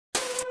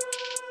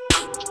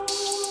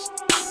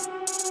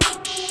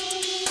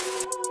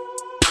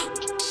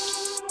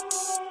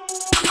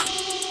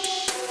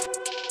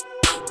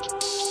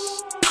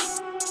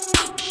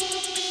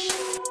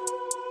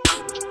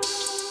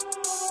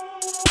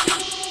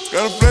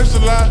Gotta flex a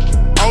lot.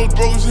 I was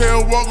broke as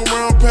hell, walking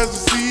around past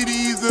the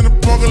CDs in the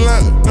parking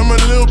lot. Now my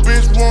little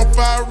bitch want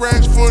 5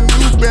 racks for a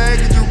new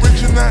bag. Is you rich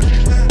or not?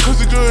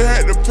 Pussy good,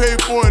 had to pay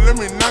for it. Let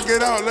me knock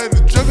it out like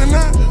the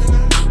juggernaut.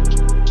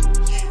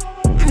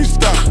 Let me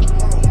stop.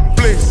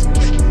 Flex.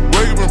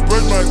 Wake up and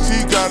brush my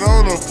teeth. Got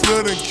on a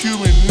flooding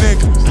Cuban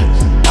necklace.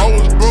 I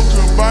was broke,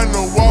 couldn't buy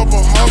no Waffle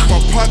House. My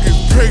pocket's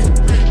pregnant.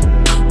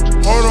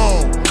 Hold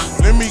on,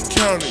 let me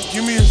count it.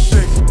 Give me a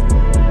second.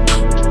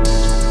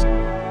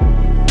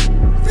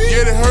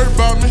 Yeah, they heard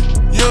about me.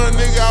 Young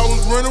nigga, I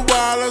was running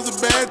wild. I was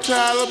a bad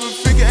child up in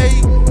figure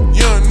 8.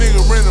 Young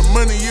nigga ran the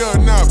money up.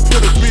 Now I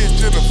put a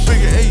bitch in a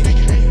figure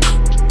 8.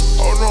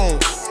 Hold on,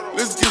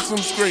 let's get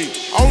some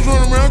straight. I was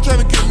running around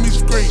trying to get me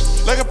straight,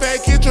 like a fat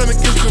kid trying to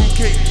get some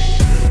cake.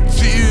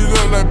 She eat it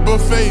up like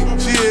buffet.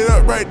 She ate it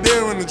up right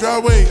there in the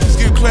driveway.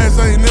 Skip class,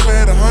 I ain't never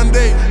had a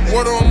Hyundai.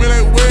 Water on me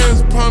like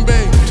where's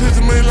Bombay?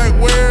 Chasing money like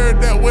where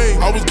that way.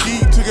 I was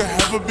geek, took a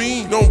half a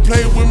bean. Don't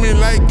play with me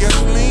like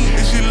gasoline.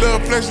 And she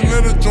love flexing,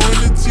 let her join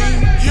the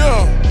team.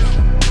 Yeah,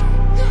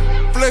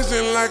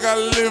 flexing like I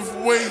lift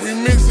weight.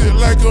 Remix it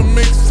like a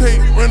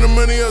mixtape. Run the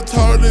money up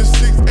taller than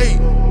 6'8".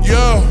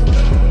 Yeah,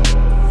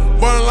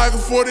 ballin' like a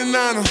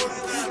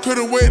 49er.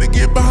 Couldn't wait to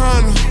get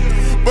behind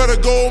her, but a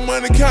gold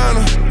money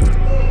counter.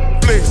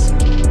 Flex.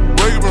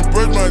 Wake up and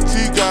brush my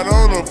teeth. Got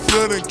on a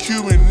flooding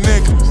Cuban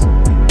necklace.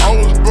 I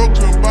was broke,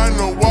 couldn't buy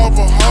no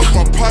Waffle House.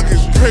 My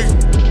pocket's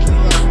pregnant.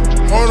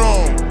 Hold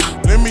on,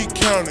 let me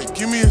count it.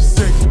 Give me a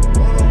second.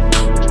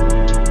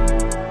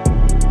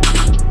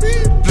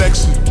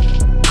 Flexing.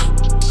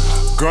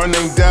 Girl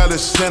named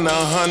Dallas, send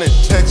 100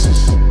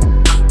 Texas.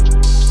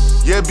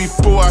 Yeah,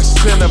 before I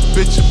send a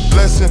bitch a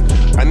blessing,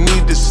 I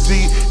need to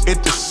see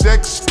if the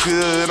sex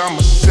good. I'm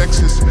a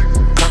sexist.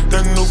 Got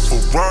that new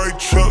Ferrari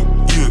truck,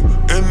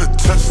 yeah, in the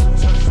Tesla.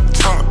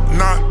 Top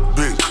knot,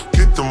 bitch,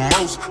 get the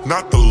most,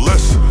 not the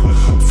less.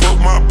 Fuck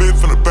my bitch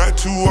from the back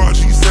too hard,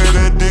 she said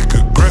that dick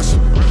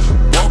aggressive.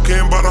 Walk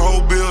in by the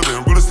whole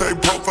building, real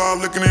estate profile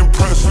looking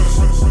impressive.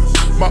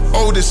 My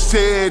oldest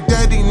said,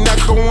 Daddy not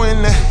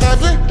going to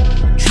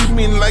heaven. Treat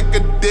me like a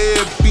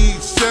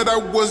deadbeat, said I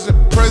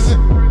wasn't present.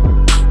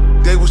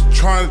 They was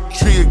trying to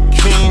treat a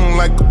king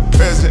like a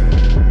peasant.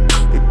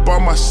 They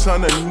bought my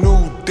son a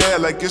new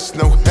dad like it's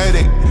no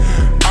headache.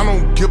 I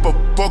don't give a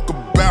fuck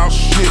about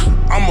shit,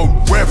 I'm a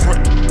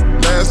reverend.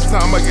 Last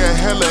time I got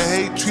hella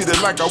hate, treated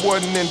like I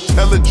wasn't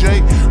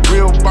intelligent.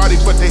 Real body,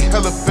 but they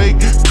hella fake.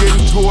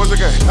 Getting tours, I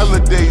got hella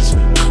dates.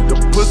 The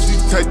pussy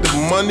take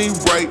the money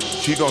right,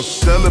 she gon'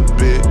 sell a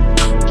bit.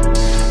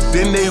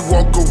 Then they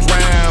walk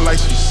around like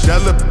she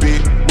sell a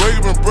bit. Wake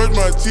up and brush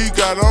my teeth.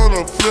 Got on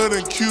a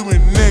flooding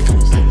Cuban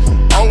necklace.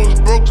 I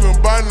was broke,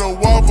 couldn't buy no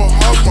Waffle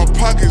House. My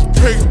pocket's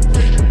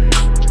pregnant.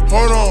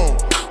 Hold on,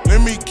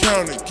 let me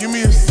count it. Give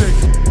me a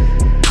second.